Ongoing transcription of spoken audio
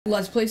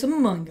Let's play some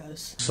Among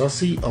Us.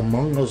 Sussy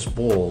Among Us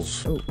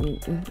balls. Ooh.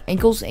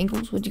 Ankles.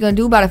 What you gonna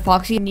do about it,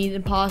 Foxy? Need an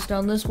imposter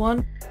on this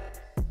one.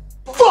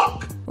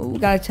 Fuck! Oh,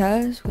 got a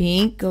test.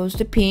 Pink goes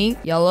to pink.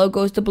 Yellow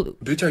goes to blue.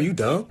 Bitch, are you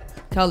dumb?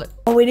 Color.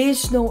 Oh, it is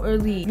Snow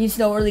Early. Me and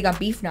Snow Early got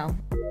beef now.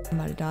 I'm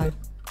about to die.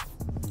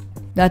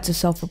 That's a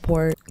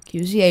self-report.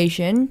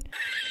 Accusation.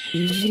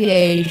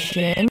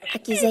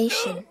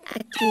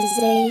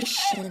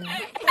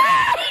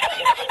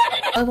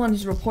 Other one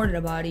just reported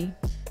a body.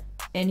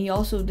 And he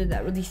also did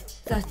that really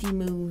sussy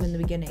move in the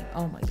beginning.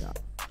 Oh my god.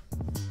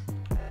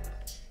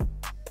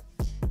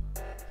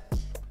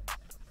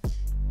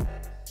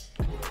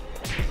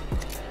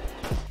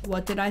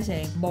 What did I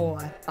say?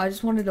 Boy. I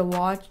just wanted to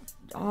watch.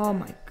 Oh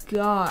my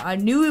god. I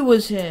knew it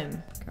was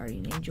him.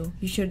 Guardian Angel.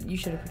 You should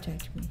have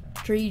protected me.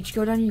 Tree,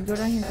 go down here.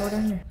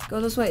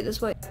 Go this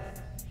way.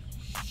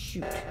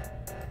 Shoot.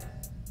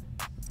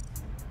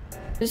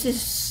 This is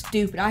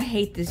stupid. I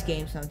hate this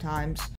game sometimes.